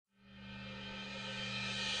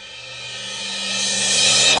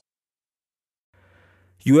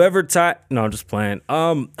You ever No, I'm just playing.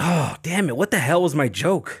 Oh, damn it. What the hell was my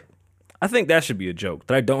joke? I think that should be a joke,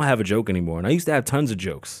 that I don't have a joke anymore. And I used to have tons of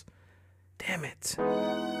jokes. Damn it.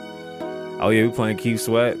 Oh, yeah, we're playing Keith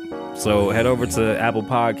Sweat. So head over to Apple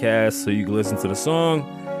Podcasts so you can listen to the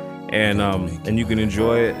song and you can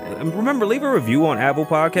enjoy it. And remember, leave a review on Apple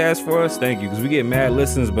Podcasts for us. Thank you, because we get mad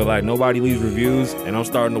listens, but like nobody leaves reviews, and I'm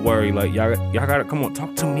starting to worry. Like y'all gotta come on,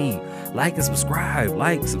 talk to me. Like and subscribe.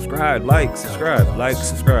 Like, subscribe. Like, subscribe. Like,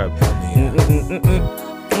 subscribe.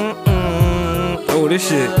 Oh, this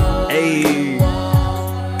shit. Hey,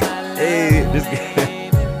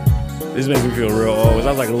 this makes me feel real old. I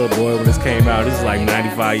was like a little boy when this came out. This is like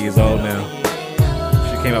 95 years old now.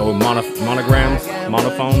 She came out with monograms,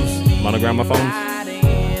 monogramophones.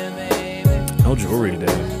 No jewelry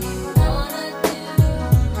today.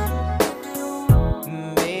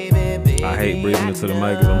 I hate breathing into the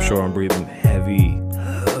mic because I'm sure I'm breathing heavy.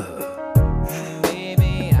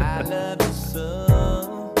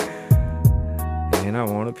 And I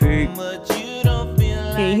wanna pee.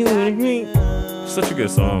 Such a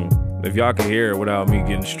good song. If y'all can hear it without me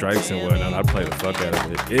getting strikes and whatnot, I'd play the fuck out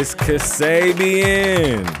of it. It's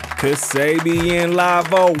Kasabian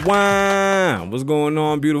Lavo Wine. What's going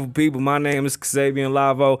on, beautiful people? My name is Kasabian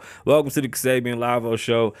Lavo. Welcome to the Kasabian Lavo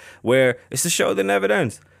Show, where it's the show that never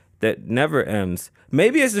ends.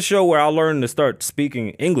 Maybe it's the show where I'll learn to start speaking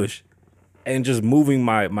English and just moving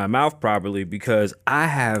my mouth properly, because I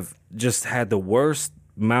have just had the worst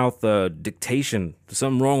mouth dictation. There's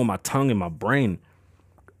something wrong with my tongue and my brain.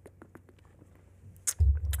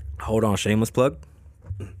 Hold on, shameless plug.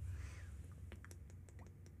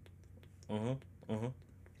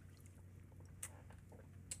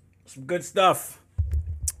 Some good stuff.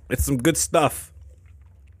 It's some good stuff.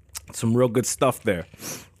 Some real good stuff there.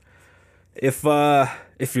 If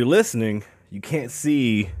you're listening, you can't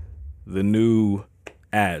see the new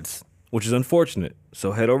ads, which is unfortunate.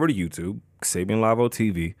 So head over to YouTube, Kasabian Lavo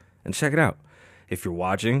TV, and check it out. If you're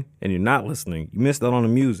watching and you're not listening, you missed out on the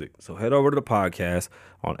music. So head over to the podcast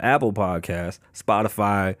on Apple Podcasts,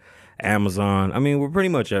 Spotify, Amazon. I mean, we're pretty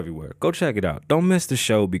much everywhere. Go check it out. Don't miss the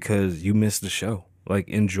show because you missed the show. Like,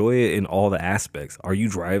 enjoy it in all the aspects. Are you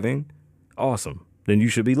driving? Awesome. Then you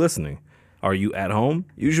should be listening. Are you at home?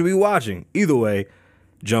 You should be watching. Either way,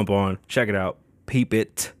 jump on, check it out, peep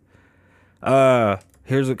it.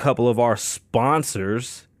 Here's a couple of our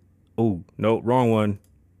sponsors. Oh, no, wrong one.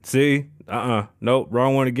 See? Nope,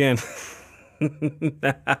 wrong one again.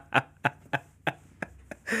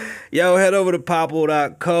 Yo, head over to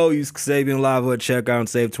Popl.co, use Kasabian Lavo at checkout and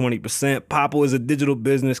save 20%. Popl is a digital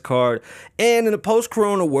business card. And in the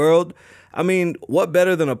post-corona world, I mean, what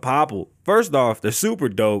better than a Popl? First off, they're super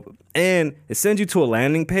dope. And it sends you to a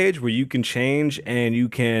landing page where you can change and you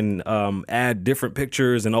can add different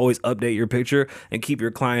pictures and always update your picture and keep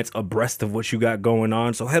your clients abreast of what you got going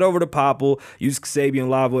on. So head over to Popl, use Kasabian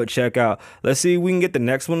Lavo at checkout. Let's see if we can get the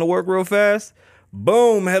next one to work real fast.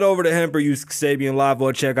 Boom, head over to Hemper, use Kasabian Lavo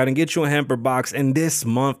at checkout and get you a Hemper box. And this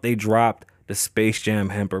month they dropped the Space Jam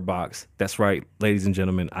Hemper box. That's right, ladies and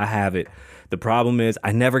gentlemen, I have it. The problem is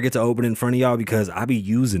I never get to open it in front of y'all because I be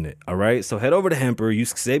using it, all right? So head over to Hemper,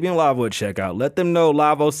 use Kasabian Lavo at checkout. Let them know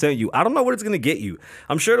Lavo sent you. I don't know what it's going to get you.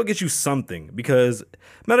 I'm sure it'll get you something because,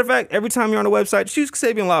 matter of fact, every time you're on the website, just use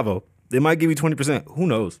Kasabian Lavo. They might give you 20%. Who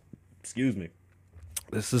knows? Excuse me.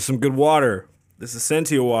 This is some good water. This is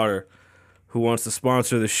Sentia water. Who wants to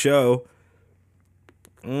sponsor the show?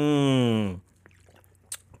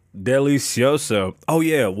 Delicioso. Oh,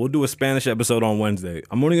 yeah, we'll do a Spanish episode on Wednesday.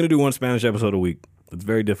 I'm only going to do one Spanish episode a week. It's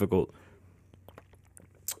very difficult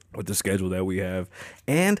with the schedule that we have.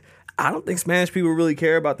 And I don't think Spanish people really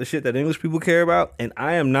care about the shit that English people care about. And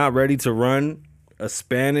I am not ready to run a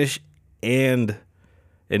Spanish and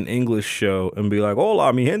an English show and be like,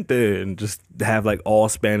 hola, mi gente, and just have like all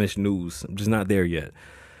Spanish news. I'm just not there yet.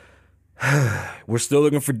 We're still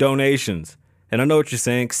looking for donations. And I know what you're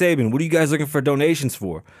saying. Kasabian, what are you guys looking for donations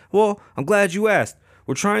for? Well, I'm glad you asked.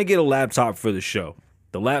 We're trying to get a laptop for the show.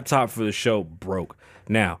 The laptop for the show broke.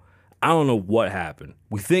 Now, I don't know what happened.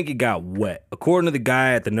 We think it got wet. According to the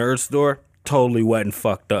guy at the nerd store, totally wet and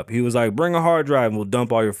fucked up. He was like, bring a hard drive and we'll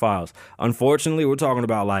dump all your files. Unfortunately, we're talking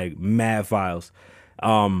about like mad files. It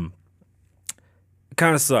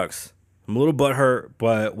kind of sucks. I'm a little butthurt,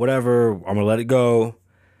 but whatever. I'm going to let it go.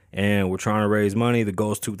 And we're trying to raise money. The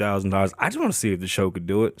goal is $2,000. I just want to see if the show could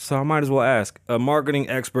do it. So I might as well ask. A marketing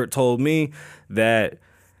expert told me that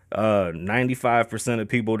 95% of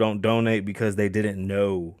people don't donate because they didn't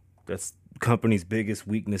know. That's company's biggest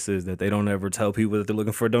weakness is that they don't ever tell people that they're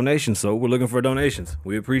looking for donations. So we're looking for donations.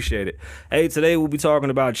 We appreciate it. Hey, today we'll be talking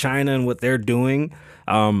about China and what they're doing.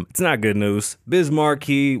 It's not good news. Biz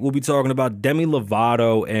Markie, we'll be talking about Demi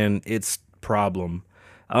Lovato and its problem.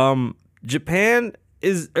 Tokyo,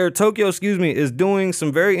 is doing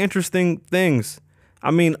some very interesting things. I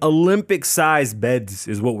mean, Olympic-sized beds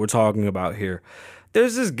is what we're talking about here.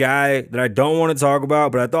 There's this guy that I don't want to talk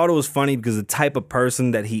about, but I thought it was funny because the type of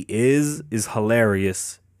person that he is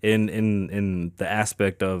hilarious in the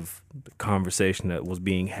aspect of the conversation that was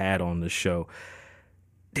being had on the show.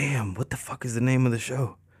 Damn, what the fuck is the name of the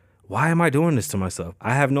show? Why am I doing this to myself?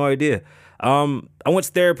 I have no idea. I went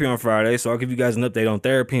to therapy on Friday, so I'll give you guys an update on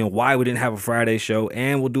therapy and why we didn't have a Friday show,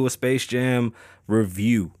 and we'll do a Space Jam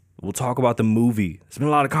review. We'll talk about the movie. There's been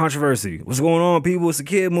a lot of controversy. What's going on, people? It's a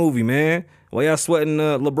kid movie, man. Why y'all sweating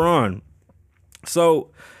LeBron?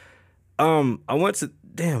 So, I went to,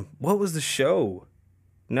 what was the show?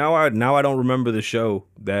 Now I don't remember the show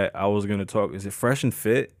that I was gonna talk. Is it Fresh and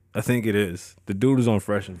Fit? I think it is. The dude is on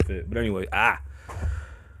Fresh and Fit. But anyway,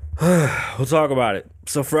 we'll talk about it.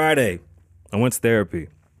 So Friday, I went to therapy.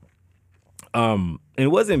 And it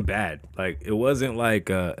wasn't bad. Like, it wasn't like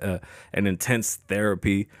an intense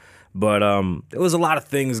therapy, but there was a lot of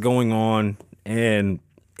things going on, and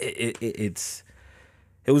it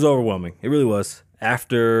was overwhelming. It really was.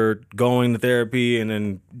 After going to therapy and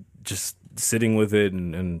then just sitting with it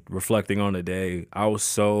and reflecting on the day, I was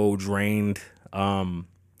so drained.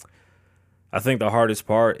 I think the hardest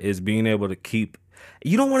part is being able to keep.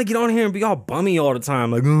 You don't want to get on here and be all bummy all the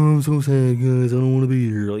time. Like, oh, I'm so sad, guys. I don't want to be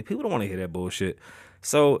here. Like, people don't want to hear that bullshit.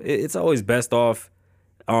 So it's always best off.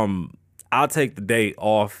 I'll take the day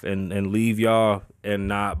off and leave y'all and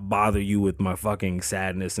not bother you with my fucking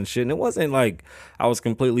sadness and shit. And it wasn't like I was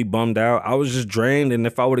completely bummed out. I was just drained. And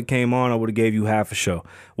if I would have came on, I would have gave you half a show.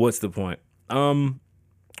 What's the point?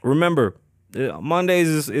 Remember,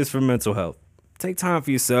 Mondays is for mental health. Take time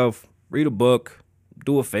for yourself. Read a book.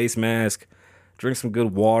 Do a face mask. Drink some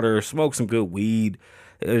good water. Smoke some good weed.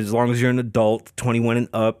 As long as you're an adult, 21 and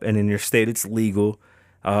up, and in your state it's legal.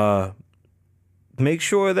 Make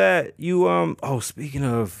sure that you speaking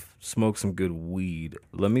of smoke some good weed,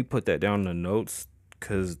 let me put that down in the notes,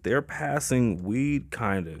 because they're passing weed,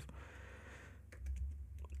 kind of.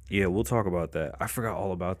 Yeah, we'll talk about that. I forgot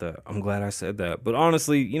all about that. I'm glad I said that. But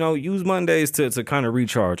honestly, use Mondays to kind of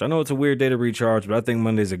recharge. I know it's a weird day to recharge, but I think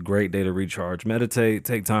Monday's a great day to recharge. Meditate,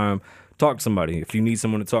 take time, talk to somebody if you need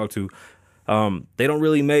someone to talk to. They don't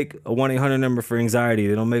really make a 1-800 number for anxiety.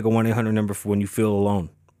 They don't make a 1-800 number for when you feel alone.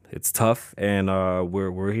 It's tough, and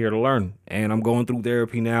we're here to learn. And I'm going through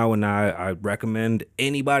therapy now, and I recommend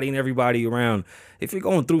anybody and everybody around, if you're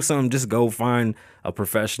going through something, just go find a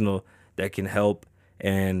professional that can help.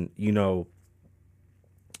 And, you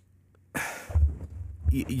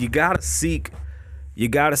gotta seek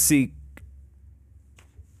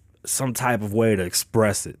some type of way to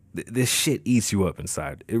express it. This shit eats you up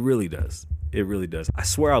inside. It really does. It really does. I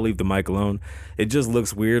swear I'll leave the mic alone. It just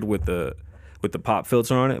looks weird with the pop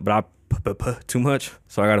filter on it, but I too much,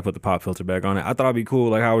 so I gotta put the pop filter back on it. I thought I'd be cool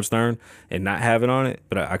like Howard Stern and not have it on it,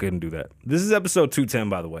 but I couldn't do that. This is episode 210,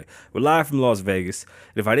 by the way. We're live from Las Vegas.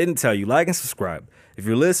 And if I didn't tell you, like and subscribe. If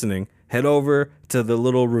you're listening, head over to the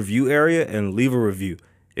little review area and leave a review.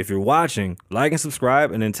 If you're watching, like and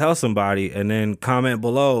subscribe, and then tell somebody, and then comment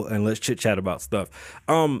below, and let's chit chat about stuff.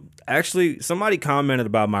 Actually, somebody commented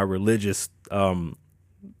about my religious.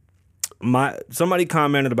 Somebody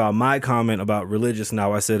commented about my comment about religious.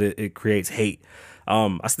 Now I said it creates hate.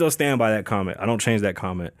 I still stand by that comment. I don't change that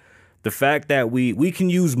comment. The fact that we can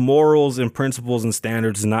use morals and principles and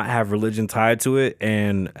standards and not have religion tied to it,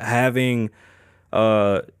 and having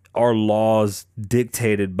our laws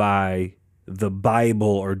dictated by the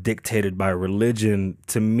Bible or dictated by religion,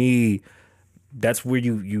 to me, that's where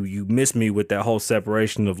you miss me with that whole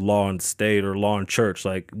separation of law and state or law and church.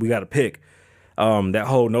 Like, we got to pick. That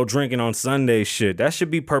whole no drinking on Sunday shit, that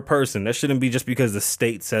should be per person. That shouldn't be just because the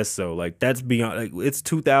state says so. Like, that's beyond, like, it's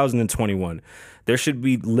 2021. There should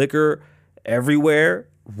be liquor everywhere,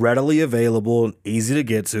 readily available, easy to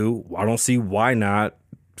get to. I don't see why not.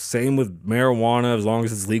 Same with marijuana, as long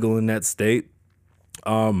as it's legal in that state.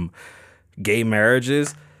 Gay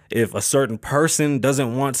marriages. If a certain person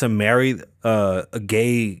doesn't want to marry a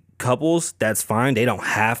gay couples, that's fine. They don't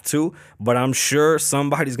have to, but I'm sure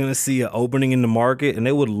somebody's going to see an opening in the market and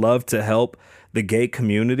they would love to help the gay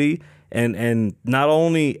community. and not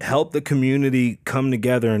only help the community come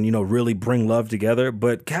together and, you know, really bring love together,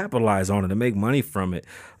 but capitalize on it and make money from it.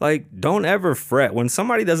 Like, don't ever fret when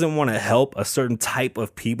somebody doesn't want to help a certain type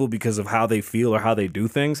of people because of how they feel or how they do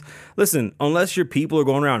things. Listen, unless your people are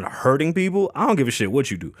going around hurting people, I don't give a shit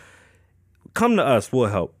what you do. Come to us, we'll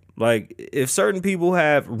help. Like, if certain people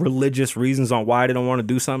have religious reasons on why they don't want to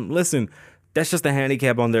do something, listen, that's just a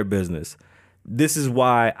handicap on their business. This is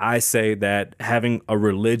why I say that having a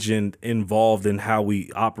religion involved in how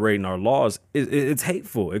we operate in our laws, it's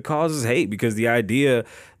hateful. It causes hate because the idea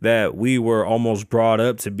that we were almost brought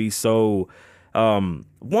up to be so,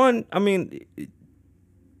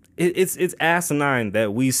 it's asinine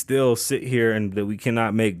that we still sit here and that we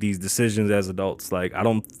cannot make these decisions as adults. Like, I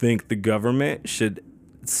don't think the government should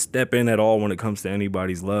step in at all when it comes to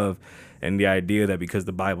anybody's love, and the idea that because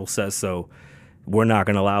the Bible says so, we're not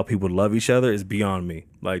going to allow people to love each other is beyond me.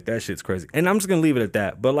 Like, that shit's crazy. And I'm just going to leave it at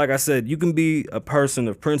that. But like I said, you can be a person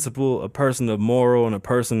of principle, a person of moral, and a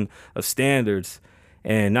person of standards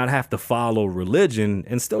and not have to follow religion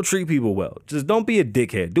and still treat people well. Just don't be a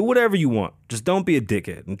dickhead. Do whatever you want. Just don't be a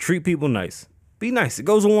dickhead and treat people nice. Be nice. It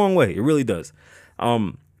goes a long way. It really does.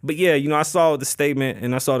 But yeah, you know, I saw the statement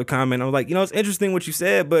and I saw the comment. I was like, you know, it's interesting what you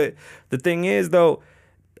said. But the thing is, though,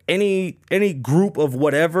 any group of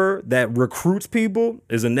whatever that recruits people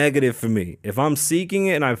is a negative for me. If I'm seeking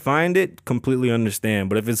it and I find it, completely understand.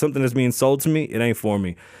 But if it's something that's being sold to me, it ain't for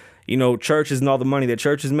me. You know, churches and all the money that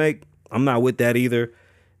churches make, I'm not with that either.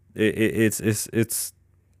 It's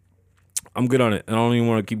I'm good on it. I don't even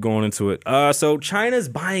want to keep going into it. So China's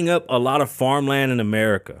buying up a lot of farmland in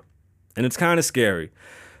America, and it's kind of scary.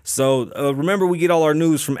 So remember, we get all our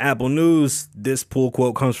news from Apple News. This pull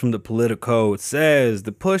quote comes from the Politico. It says,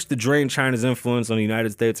 the push to drain China's influence on the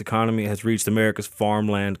United States economy has reached America's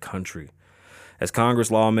farmland country, as Congress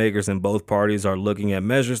lawmakers in both parties are looking at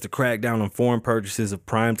measures to crack down on foreign purchases of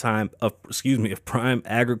prime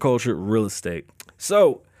agriculture real estate.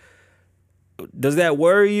 So does that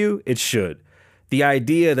worry you? It should. The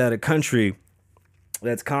idea that a country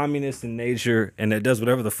that's communist in nature and that does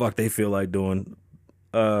whatever the fuck they feel like doing,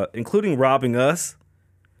 including robbing us.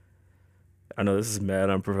 I know this is mad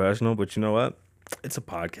unprofessional, but you know what? It's a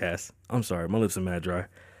podcast. I'm sorry, my lips are mad dry.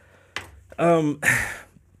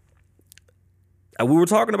 We were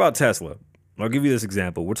talking about Tesla. I'll give you this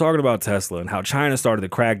example. We're talking about Tesla and how China started to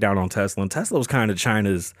crack down on Tesla. And Tesla was kind of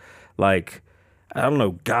China's, like, I don't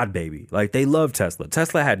know, god baby. Like, they love Tesla.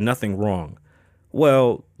 Tesla had nothing wrong.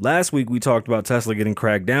 Well, last week we talked about Tesla getting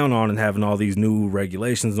cracked down on and having all these new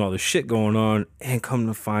regulations and all this shit going on. And come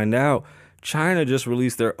to find out, China just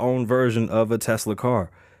released their own version of a Tesla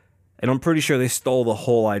car. And I'm pretty sure they stole the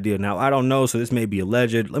whole idea. Now, I don't know, so this may be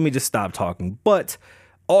alleged. Let me just stop talking. But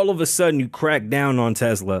all of a sudden you crack down on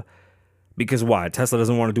Tesla because why? Tesla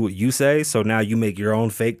doesn't want to do what you say, so now you make your own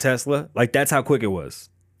fake Tesla? Like, that's how quick it was.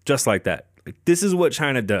 Just like that. Like, this is what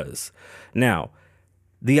China does. Now,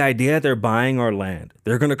 the idea that they're buying our land,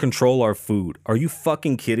 they're going to control our food. Are you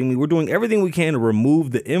fucking kidding me? We're doing everything we can to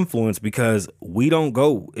remove the influence because we don't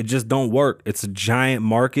go. It just don't work. It's a giant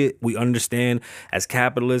market. We understand as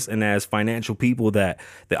capitalists and as financial people that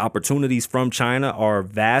the opportunities from China are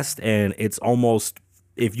vast, and it's almost,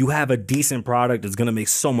 if you have a decent product, it's going to make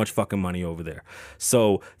so much fucking money over there.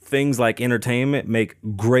 So things like entertainment make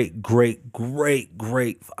great,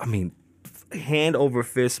 I mean, hand over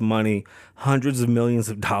fist money, hundreds of millions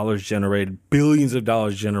of dollars generated, billions of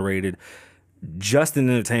dollars generated just in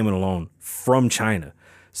entertainment alone from China.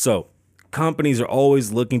 So companies are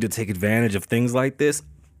always looking to take advantage of things like this,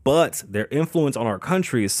 but their influence on our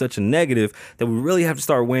country is such a negative that we really have to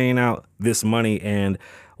start weighing out this money and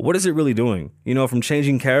what is it really doing? You know, from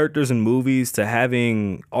changing characters in movies to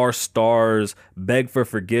having our stars beg for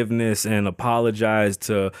forgiveness and apologize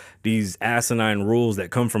to these asinine rules that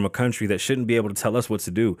come from a country that shouldn't be able to tell us what to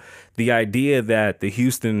do. The idea that the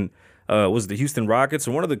Houston Rockets,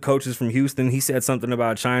 or one of the coaches from Houston, he said something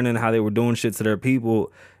about China and how they were doing shit to their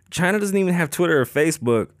people. China doesn't even have Twitter or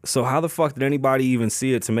Facebook, so how the fuck did anybody even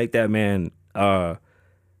see it to make that man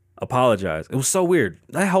apologize? It was so weird.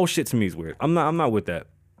 That whole shit to me is weird. I'm not with that.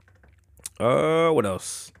 What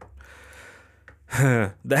else?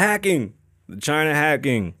 The hacking, the China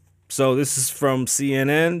hacking. So this is from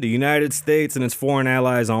CNN. The United States and its foreign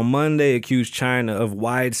allies on Monday accused China of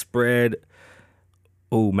widespread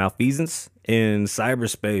malfeasance in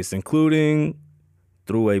cyberspace, including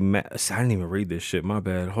through I didn't even read this shit, my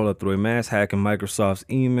bad. Hold up. Through a mass hack in Microsoft's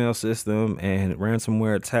email system and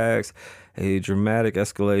ransomware attacks, a dramatic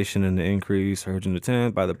escalation in the increase, urgent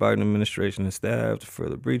attempt by the Biden administration and staff to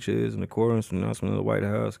further breaches in accordance with the announcement of the White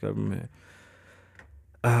House government.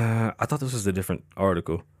 I thought this was a different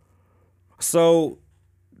article. So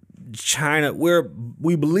China,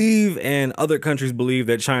 we believe, and other countries believe,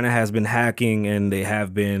 that China has been hacking, and they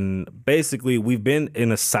have been basically, we've been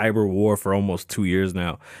in a cyber war for almost 2 years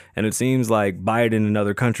now, and it seems like Biden and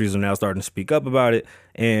other countries are now starting to speak up about it,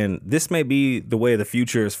 and this may be the way of the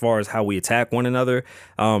future as far as how we attack one another.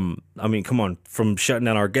 I mean, come on, from shutting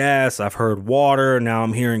down our gas, I've heard water, now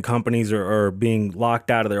I'm hearing companies are being locked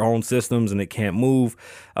out of their own systems and they can't move.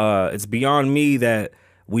 It's beyond me that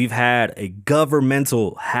we've had a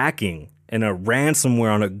governmental hacking and a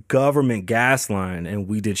ransomware on a government gas line, and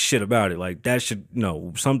we did shit about it. Like, that should,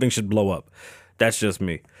 no, something should blow up. That's just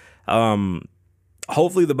me.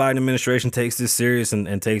 Hopefully the Biden administration takes this serious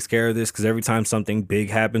and takes care of this, because every time something big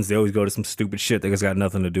happens, they always go to some stupid shit that has got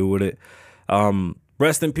nothing to do with it.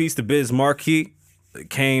 Rest in peace to Biz Markie. It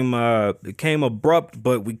came abrupt,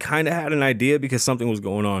 but we kind of had an idea because something was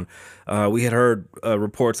going on. We had heard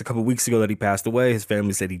reports a couple weeks ago that he passed away. His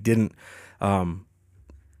family said he didn't. What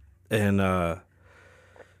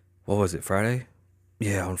was it, Friday?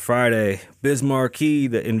 Yeah, on Friday, Biz Markie,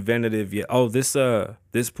 the inventive. Yeah. Oh, this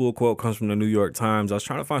pull quote comes from the New York Times. I was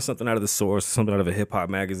trying to find something out of the source, something out of a hip hop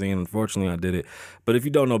magazine. Unfortunately, I did it. But if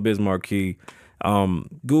you don't know Biz Markie,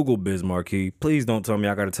 Google Biz Markie. Please don't tell me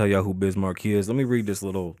I got to tell y'all who Biz Markie is. Let me read this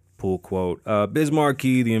little pull quote. Biz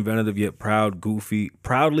Markie, the inventive yet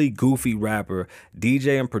proudly goofy rapper,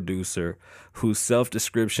 DJ, and producer, whose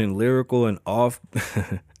self-description, lyrical and off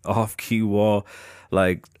key wall,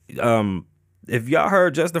 like, if y'all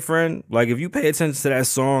heard Just a Friend, like, if you pay attention to that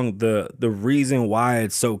song, the reason why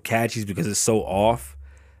it's so catchy is because it's so off.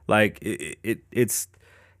 Like, it's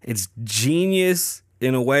genius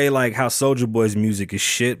in a way, like how Soulja Boy's music is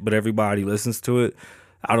shit, but everybody listens to it.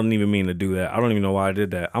 I don't even mean to do that. I don't even know why I did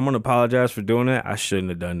that. I'm gonna apologize for doing that. I shouldn't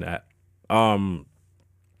have done that.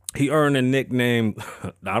 He earned a nickname.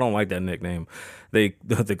 I don't like that nickname.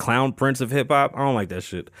 The Clown Prince of hip hop. I don't like that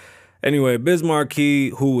shit. Anyway, Biz Markie,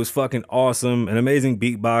 who was fucking awesome, an amazing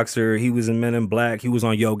beatboxer. He was in Men in Black. He was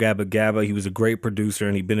on Yo Gabba Gabba. He was a great producer,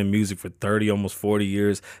 and he'd been in music for 30, almost 40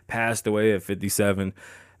 years. Passed away at 57.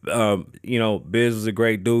 Biz was a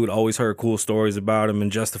great dude. Always heard cool stories about him,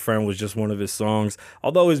 and Just a Friend was just one of his songs.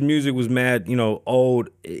 Although his music was mad, old,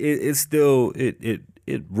 it still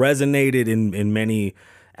resonated in many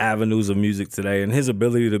avenues of music today, and his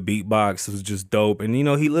ability to beatbox was just dope. And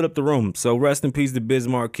he lit up the room. So rest in peace to Biz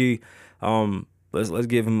Markie. Let's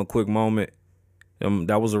give him a quick moment.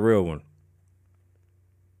 That was a real one.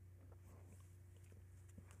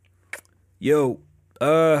 Yo,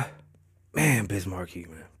 man, Biz Markie,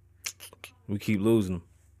 man. We keep losing him.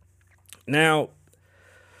 Now,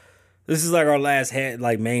 this is like our last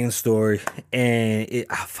main story, and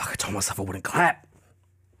I told myself I wouldn't clap.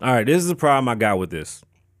 All right, this is the problem I got with this.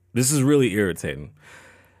 This is really irritating.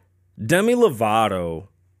 Demi Lovato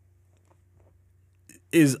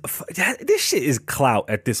this shit is clout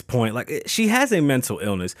at this point. Like, she has a mental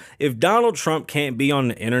illness. If Donald Trump can't be on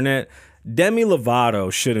the internet, Demi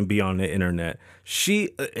Lovato shouldn't be on the internet.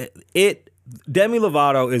 Demi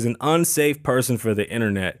Lovato is an unsafe person for the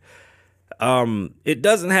internet. It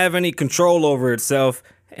doesn't have any control over itself.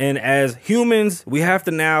 And as humans, we have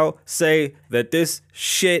to now say that this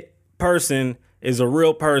shit person is a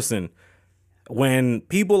real person. When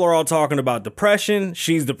people are all talking about depression,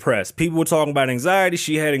 she's depressed. People were talking about anxiety,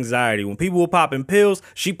 she had anxiety. When people were popping pills,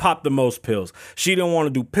 she popped the most pills. She didn't want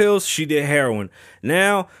to do pills, she did heroin.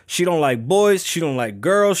 Now, she don't like boys, she don't like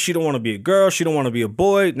girls, she don't want to be a girl, she don't want to be a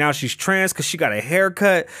boy. Now she's trans because she got a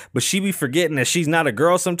haircut, but she be forgetting that she's not a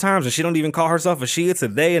girl sometimes, and she don't even call herself a she, it's a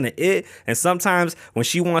they and a it. And sometimes when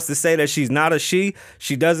she wants to say that she's not a she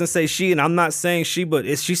doesn't say she, and I'm not saying she, but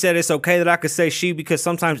she said it's okay that I could say she because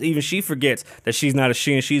sometimes even she forgets that she's not a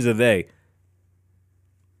she and she's a they.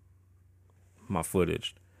 My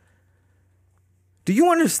footage. Do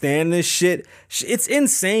you understand this shit? It's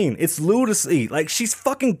insane. It's lunacy. Like, she's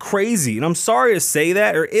fucking crazy. And I'm sorry to say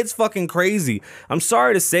that, or it's fucking crazy. I'm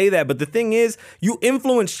sorry to say that, but the thing is, you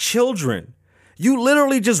influence children. You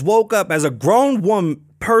literally just woke up as a grown woman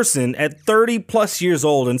person at 30 plus years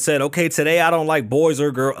old and said, okay, today I don't like boys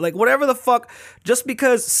or girls. Like, whatever the fuck, just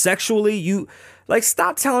because sexually you... Like,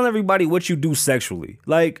 stop telling everybody what you do sexually.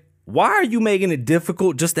 Like, why are you making it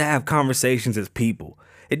difficult just to have conversations as people?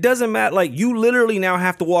 It doesn't matter. Like, you literally now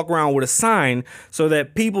have to walk around with a sign so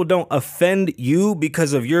that people don't offend you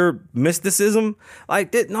because of your mysticism.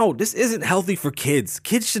 Like, no, this isn't healthy for kids.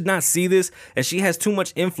 Kids should not see this, and she has too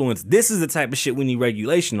much influence. This is the type of shit we need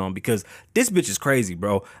regulation on, because this bitch is crazy,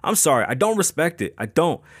 bro. I'm sorry. I don't respect it. I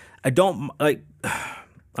don't like, I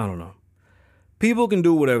don't know. People can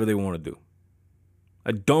do whatever they want to do.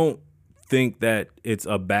 I don't think that it's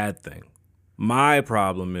a bad thing. My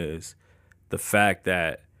problem is the fact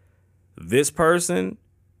that this person,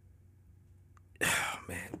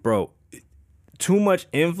 man, bro, too much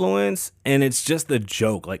influence and it's just a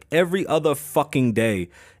joke. Like every other fucking day,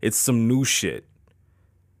 it's some new shit.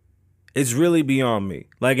 It's really beyond me.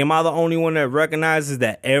 Like, am I the only one that recognizes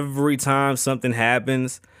that every time something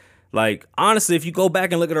happens? Like, honestly, if you go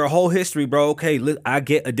back and look at her whole history, bro, okay, I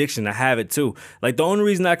get addiction. I have it too. Like, the only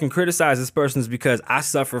reason I can criticize this person is because I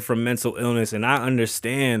suffer from mental illness and I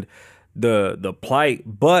understand the plight.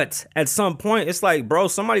 But at some point, it's like, bro,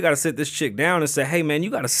 somebody got to sit this chick down and say, hey, man, you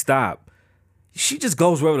got to stop. She just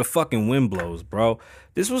goes wherever the fucking wind blows, bro.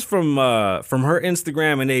 This was from her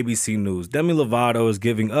Instagram and ABC News. Demi Lovato is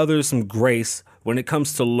giving others some grace when it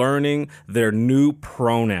comes to learning their new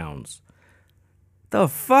pronouns. The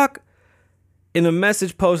fuck? In a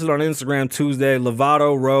message posted on Instagram Tuesday,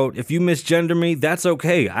 Lovato wrote, if you misgender me, that's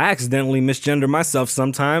okay. I accidentally misgender myself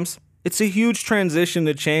sometimes. It's a huge transition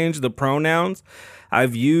to change the pronouns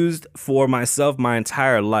I've used for myself my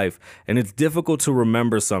entire life, and it's difficult to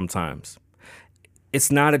remember sometimes.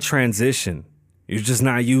 It's not a transition. You're just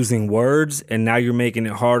not using words, and now you're making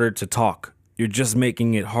it harder to talk. You're just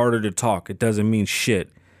making it harder to talk. It doesn't mean shit.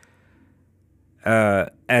 And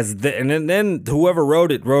then whoever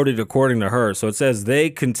wrote it according to her. So it says they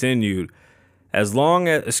continued as long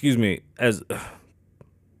as,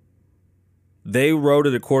 they wrote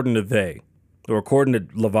it according to they, or according to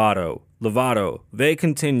Lovato. They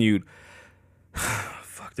continued.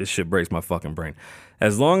 Fuck, this shit breaks my fucking brain.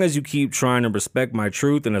 As long as you keep trying to respect my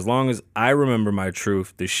truth and as long as I remember my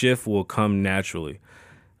truth, the shift will come naturally.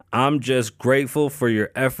 I'm just grateful for your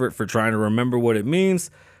effort for trying to remember what it means.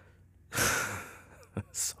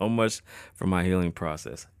 So much for my healing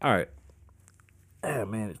process. All right. Oh,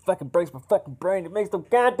 man, it fucking breaks my fucking brain. It makes no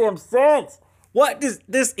goddamn sense. What does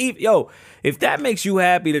this even... Yo, if that makes you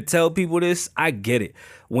happy to tell people this, I get it.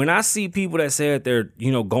 When I see people that say that they're,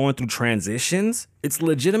 going through transitions, it's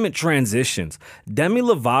legitimate transitions. Demi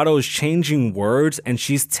Lovato is changing words and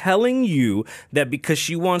she's telling you that because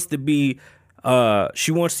she wants to be,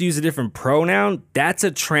 she wants to use a different pronoun, that's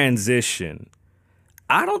a transition.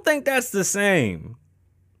 I don't think that's the same.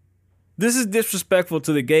 This is disrespectful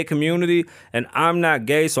to the gay community, and I'm not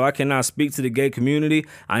gay, so I cannot speak to the gay community.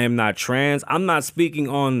 I am not trans. I'm not speaking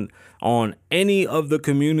on any of the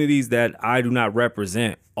communities that I do not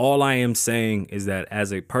represent. All I am saying is that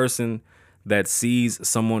as a person that sees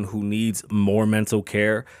someone who needs more mental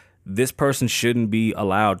care, this person shouldn't be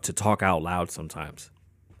allowed to talk out loud sometimes.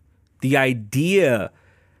 The idea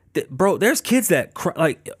that, bro, there's kids that cry,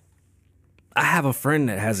 like... I have a friend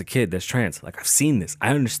that has a kid that's trans. Like, I've seen this. I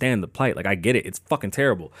understand the plight. Like, I get it. It's fucking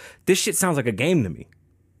terrible. This shit sounds like a game to me.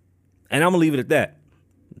 And I'm gonna leave it at that.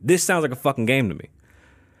 This sounds like a fucking game to me.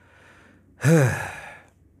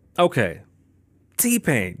 Okay.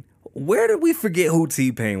 T-Pain. Where did we forget who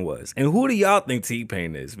T-Pain was? And who do y'all think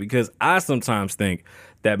T-Pain is? Because I sometimes think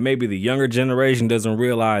that maybe the younger generation doesn't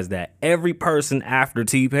realize that every person after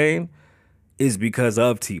T-Pain is because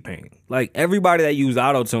of T-Pain. Like, everybody that used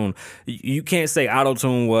autotune, you can't say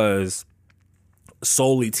autotune was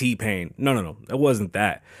solely T-Pain. No. It wasn't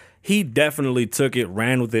that. He definitely took it,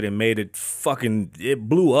 ran with it, and made it it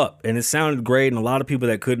blew up. And it sounded great, and a lot of people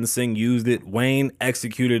that couldn't sing used it. Wayne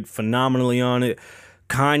executed phenomenally on it.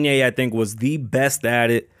 Kanye, I think, was the best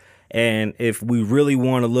at it. And if we really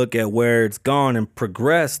want to look at where it's gone and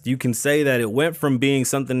progressed, you can say that it went from being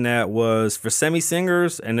something that was for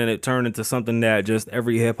semi-singers, and then it turned into something that just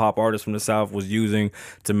every hip-hop artist from the South was using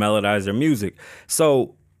to melodize their music.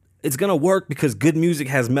 So it's going to work because good music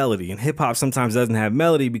has melody, and hip-hop sometimes doesn't have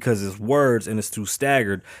melody because it's words and it's too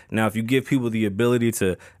staggered. Now, if you give people the ability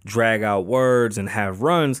to drag out words and have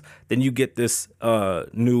runs, then you get this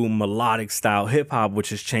new melodic style hip-hop,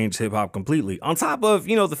 which has changed hip-hop completely. On top of,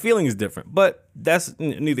 the feeling is different, but that's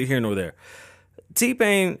neither here nor there.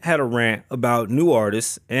 T-Pain had a rant about new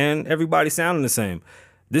artists and everybody sounding the same.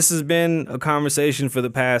 This has been a conversation for the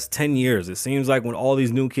past 10 years. It seems like when all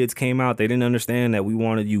these new kids came out, they didn't understand that we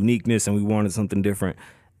wanted uniqueness and we wanted something different.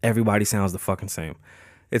 Everybody sounds the fucking same.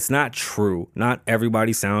 It's not true. Not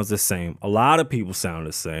everybody sounds the same. A lot of people sound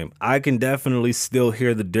the same. I can definitely still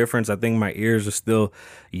hear the difference. I think my ears are still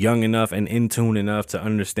young enough and in tune enough to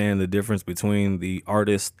understand the difference between the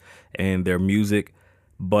artist and their music.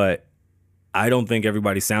 But I don't think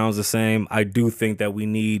everybody sounds the same. I do think that we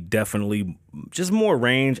need definitely just more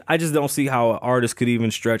range. I just don't see how an artist could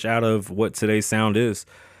even stretch out of what today's sound is.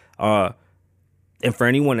 And for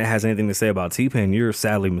anyone that has anything to say about T-Pain, you're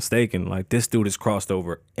sadly mistaken. Like, this dude has crossed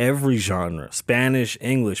over every genre: Spanish,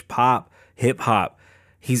 English, pop, hip hop.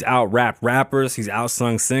 He's out-rapped rappers. He's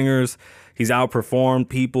out-sung singers. He's outperformed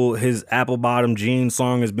people. His Apple Bottom Jeans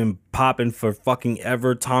song has been popping for fucking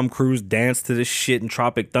ever. Tom Cruise danced to this shit in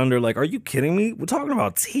Tropic Thunder. Like, are you kidding me? We're talking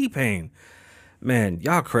about T-Pain. Man,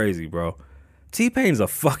 y'all crazy, bro. T-Pain's a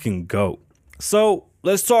fucking GOAT. So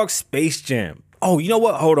let's talk Space Jam. Oh, you know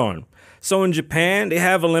what? Hold on. So in Japan, they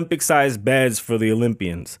have Olympic-sized beds for the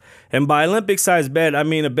Olympians. And by Olympic-sized bed, I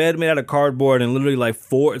mean a bed made out of cardboard and literally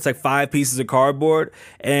it's like 5 pieces of cardboard.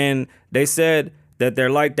 And they said that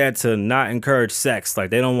they're like that to not encourage sex.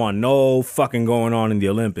 Like, they don't want no fucking going on in the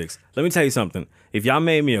Olympics. Let me tell you something. If y'all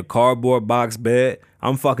made me a cardboard box bed,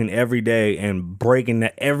 I'm fucking every day and breaking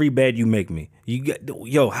every bed you make me.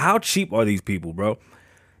 Yo, how cheap are these people, bro?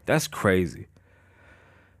 That's crazy.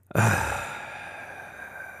 I'm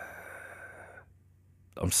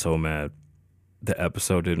so mad the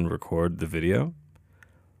episode didn't record the video.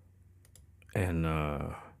 And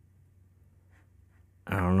I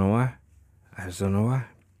don't know why. I just don't know why.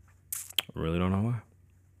 I really don't know why.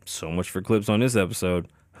 So much for clips on this episode.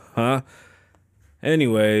 Huh?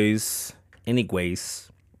 Anyways. I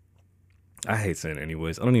hate saying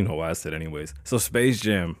anyways. I don't even know why I said anyways. So Space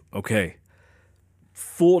Jam. Okay.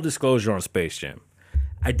 Full disclosure on Space Jam.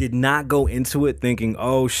 I did not go into it thinking,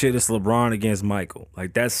 oh shit, it's LeBron against Michael.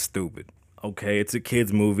 Like, that's stupid. Okay, it's a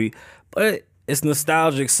kid's movie, but it's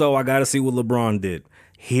nostalgic, so I gotta see what LeBron did.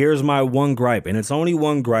 Here's my one gripe, and it's only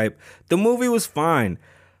one gripe. The movie was fine.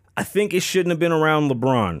 I think it shouldn't have been around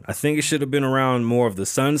LeBron. I think it should have been around more of the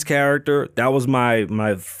son's character. That was my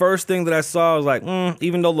first thing that I saw. I was like,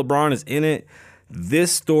 even though LeBron is in it,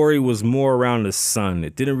 this story was more around the son.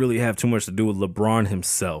 It didn't really have too much to do with LeBron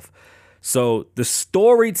himself. So the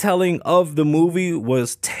storytelling of the movie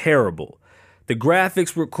was terrible. The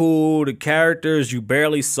graphics were cool. The characters, you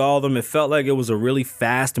barely saw them. It felt like it was a really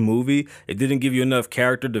fast movie. It didn't give you enough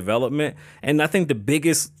character development. And I think the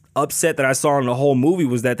biggest upset that I saw in the whole movie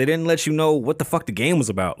was that they didn't let you know what the fuck the game was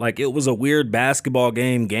about. Like, it was a weird basketball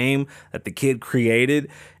game that the kid created,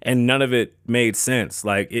 and none of it made sense.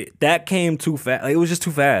 Like, that came too fast. Like, it was just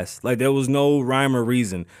too fast. Like, there was no rhyme or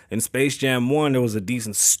reason. In Space Jam 1, there was a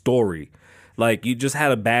decent story. Like, you just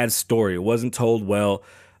had a bad story. It wasn't told well.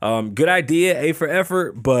 Good idea, A for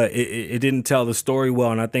effort, but it didn't tell the story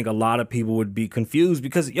well, and I think a lot of people would be confused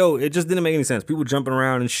because, it just didn't make any sense. People jumping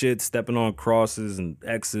around and shit, stepping on crosses and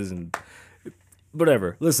X's and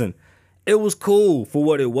whatever. Listen, it was cool for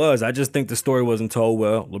what it was. I just think the story wasn't told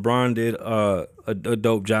well. LeBron did a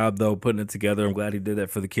dope job, though, putting it together. I'm glad he did that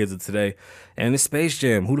for the kids of today. And it's Space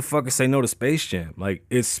Jam. Who the fuck can say no to Space Jam? Like,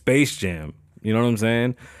 it's Space Jam. You know what I'm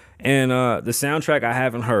saying? And the soundtrack I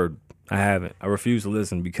haven't heard. I haven't. I refuse to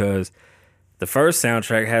listen because the first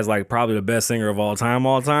soundtrack has like probably the best singer of all time,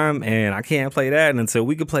 and I can't play that. And until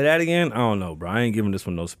we could play that again, I don't know, bro. I ain't giving this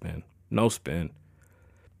one no spin. No spin.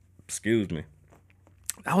 Excuse me.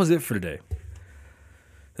 That was it for today.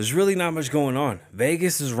 There's really not much going on.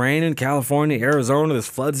 Vegas is raining, California, Arizona, there's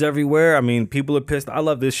floods everywhere. I mean, people are pissed. I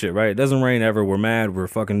love this shit, right? It doesn't rain ever. We're mad. We're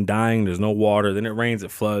fucking dying. There's no water. Then it rains,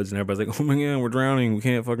 it floods, and everybody's like, oh my God, we're drowning. We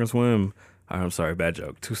can't fucking swim. I'm sorry, bad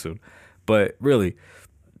joke. Too soon. But really,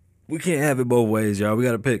 we can't have it both ways, y'all. We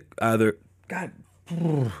got to pick either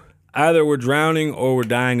we're drowning or we're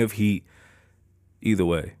dying of heat. Either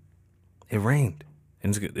way, it rained.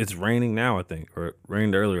 And it's raining now, I think. Or it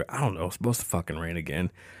rained earlier. I don't know. It's supposed to fucking rain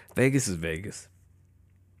again. Vegas is Vegas.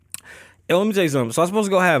 Hey, let me tell you something. So I was supposed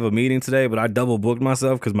to go have a meeting today, but I double booked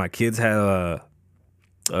myself because my kids had a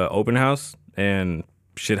open house. And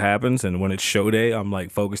shit happens. And when it's show day, I'm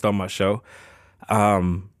like focused on my show.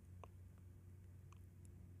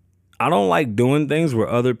 I don't like doing things where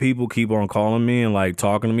other people keep on calling me and like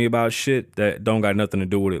talking to me about shit that don't got nothing to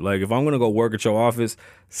do with it. Like, if I'm going to go work at your office,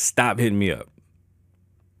 stop hitting me up.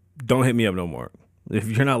 Don't hit me up no more. If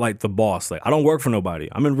you're not like the boss, like, I don't work for nobody.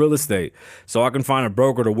 I'm in real estate, so I can find a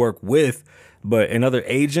broker to work with, but another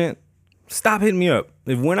agent, stop hitting me up.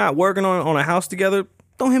 If we're not working on a house together,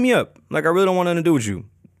 don't hit me up. Like, I really don't want nothing to do with you.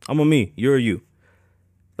 I'm a me. You're a you.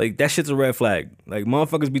 Like, that shit's a red flag. Like,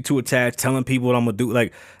 motherfuckers be too attached, telling people what I'm gonna do.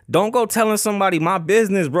 Like, don't go telling somebody my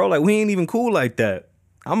business, bro. Like, we ain't even cool like that.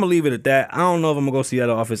 I'm gonna leave it at that. I don't know if I'm gonna go see that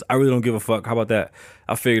office. I really don't give a fuck. How about that?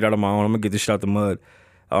 I figured out on my own. I'm gonna get this shit out the mud.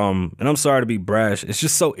 And I'm sorry to be brash. It's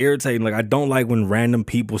just so irritating. Like, I don't like when random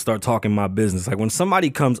people start talking my business. Like, when somebody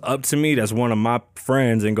comes up to me that's one of my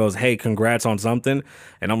friends and goes, hey, congrats on something.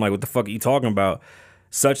 And I'm like, what the fuck are you talking about?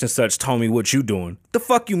 Such and such told me what you doing. The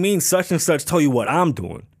fuck you mean such and such told you what I'm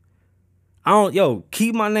doing?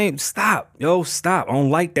 Keep my name. Stop. Stop. I don't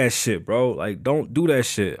like that shit, bro. Like, don't do that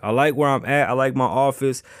shit. I like where I'm at. I like my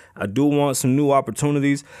office. I do want some new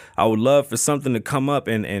opportunities. I would love for something to come up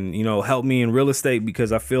and help me in real estate,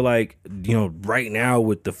 because I feel like, right now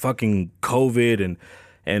with the fucking COVID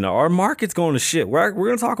and our market's going to shit. We're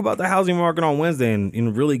going to talk about the housing market on Wednesday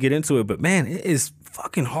and really get into it. But man, it is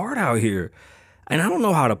fucking hard out here. And I don't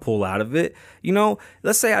know how to pull out of it.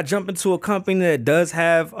 Let's say I jump into a company that does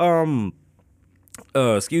have, a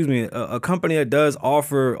company that does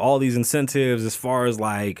offer all these incentives as far as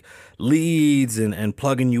like leads and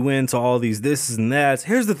plugging you into all these this and that.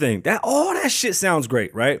 Here's the thing, that all that shit sounds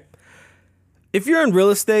great, right? If you're in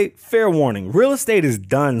real estate, fair warning, real estate is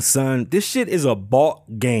done, son. This shit is a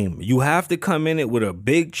bought game. You have to come in it with a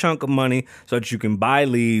big chunk of money so that you can buy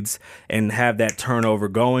leads and have that turnover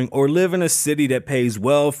going, or live in a city that pays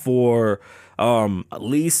well for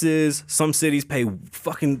leases. Some cities pay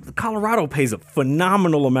Colorado pays a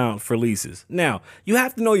phenomenal amount for leases. Now, you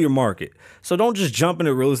have to know your market. So don't just jump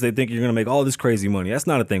into real estate thinking you're going to make all this crazy money. That's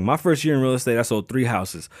not a thing. My first year in real estate, I sold 3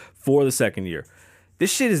 houses for the second year.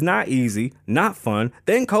 This shit is not easy, not fun.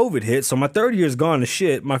 Then COVID hit, so my third year's gone to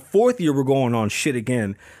shit. My fourth year, we're going on shit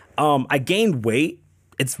again. I gained weight.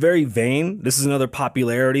 It's very vain. This is another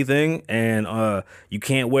popularity thing, and you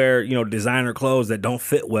can't wear, designer clothes that don't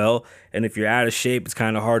fit well. And if you're out of shape, it's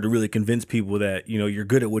kind of hard to really convince people that, you're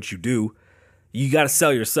good at what you do. You got to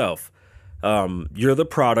sell yourself. You're the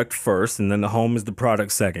product first, and then the home is the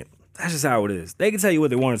product second. That's just how it is. They can tell you what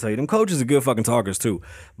they want to tell you. Them coaches are good fucking talkers too.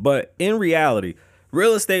 But in reality,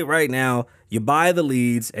 real estate right now, you buy the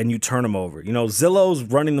leads and you turn them over. Zillow's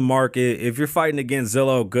running the market. If you're fighting against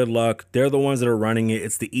Zillow, good luck. They're the ones that are running it.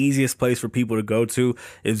 It's the easiest place for people to go to.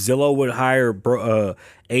 If Zillow would hire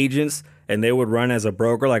agents and they would run as a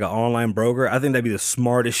broker, like an online broker, I think that'd be the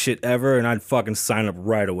smartest shit ever, and I'd fucking sign up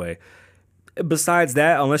right away. Besides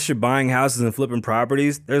that, unless you're buying houses and flipping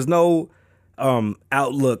properties, there's no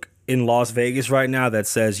outlook in Las Vegas right now that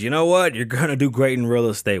says, you know what, you're gonna do great in real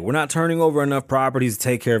estate. We're not turning over enough properties to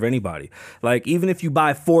take care of anybody. Like, even if you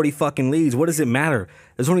buy 40 fucking leads, what does it matter?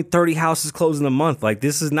 There's only 30 houses closing a month. Like,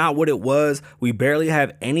 this is not what it was. We barely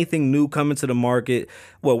have anything new coming to the market.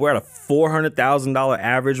 Well, we're at a $400,000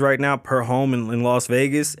 average right now per home in Las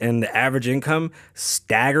Vegas, and the average income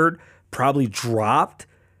staggered, probably dropped.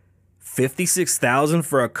 $56,000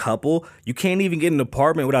 for a couple. You can't even get an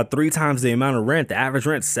apartment without 3 times the amount of rent. The average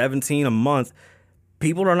rent $17 a month.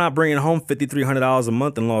 People are not bringing home $5,300 a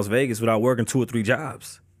month in Las Vegas without working 2 or 3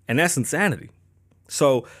 jobs, and that's insanity.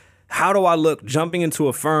 So, how do I look jumping into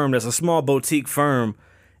a firm that's a small boutique firm,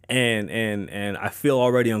 and I feel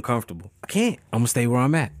already uncomfortable? I can't. I'm gonna stay where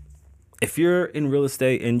I'm at. If you're in real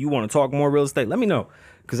estate and you want to talk more real estate, let me know,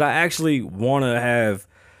 because I actually want to have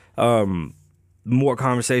more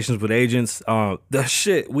conversations with agents.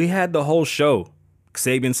 We had the whole show,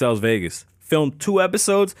 Sabian Sells Vegas, filmed 2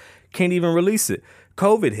 episodes, can't even release it.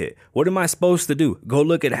 COVID hit. What am I supposed to do? Go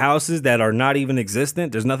look at houses that are not even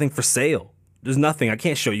existent? There's nothing for sale. There's nothing. I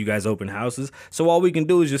can't show you guys open houses. So all we can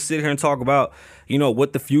do is just sit here and talk about,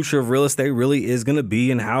 what the future of real estate really is going to be,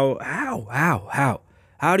 and how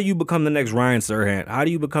do you become the next Ryan Serhant? How do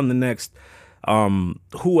you become the next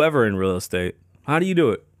whoever in real estate? How do you do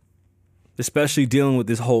it? Especially dealing with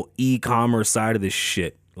this whole e-commerce side of this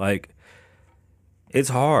shit. Like, it's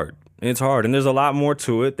hard. It's hard. And there's a lot more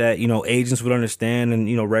to it that, agents would understand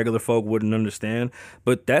and, regular folk wouldn't understand.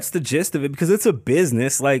 But that's the gist of it, because it's a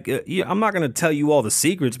business. Like, I'm not going to tell you all the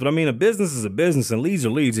secrets, but I mean, a business is a business and leads are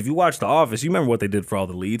leads. If you watch The Office, you remember what they did for all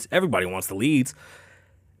the leads. Everybody wants the leads.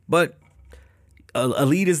 But a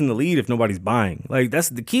lead isn't a lead if nobody's buying. Like, that's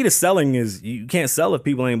the key to selling, is you can't sell if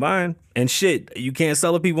people ain't buying. And shit, you can't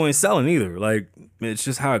sell if people ain't selling either. Like, it's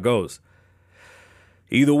just how it goes.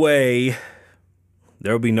 Either way,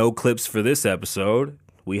 there will be no clips for this episode.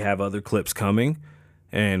 We have other clips coming,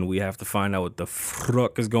 and we have to find out what the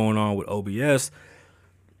fuck is going on with OBS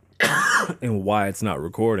and why it's not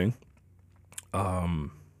recording.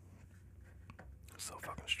 So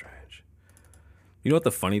fucking strange. You know what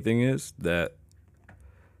the funny thing is? That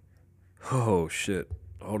oh shit.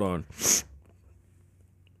 Hold on.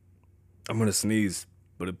 I'm gonna sneeze,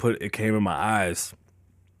 but it came in my eyes.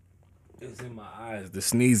 It's in my eyes. The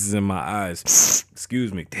sneeze is in my eyes.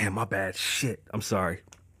 Excuse me. Damn, my bad. Shit. I'm sorry.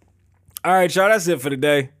 All right, y'all. That's it for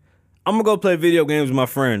today. I'm gonna go play video games with my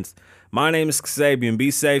friends. My name is Sabian.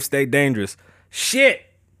 Be safe. Stay dangerous. Shit.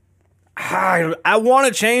 I want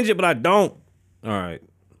to change it, but I don't. All right.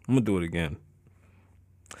 I'm gonna do it again.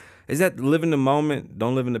 Is that live in the moment,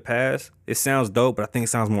 don't live in the past? It sounds dope, but I think it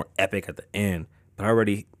sounds more epic at the end. But I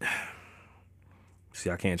already... See,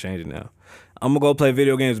 I can't change it now. I'm gonna go play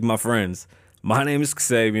video games with my friends. My name is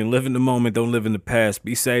Xavier. Live in the moment, don't live in the past.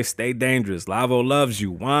 Be safe, stay dangerous. Lavo loves you.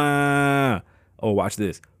 Wah. Oh, watch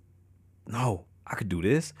this. No, I could do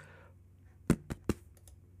this.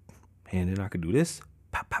 And then I could do this.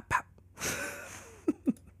 Pop, pop, pop.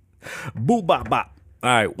 Boop, bop, bop. All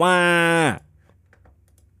right, wah.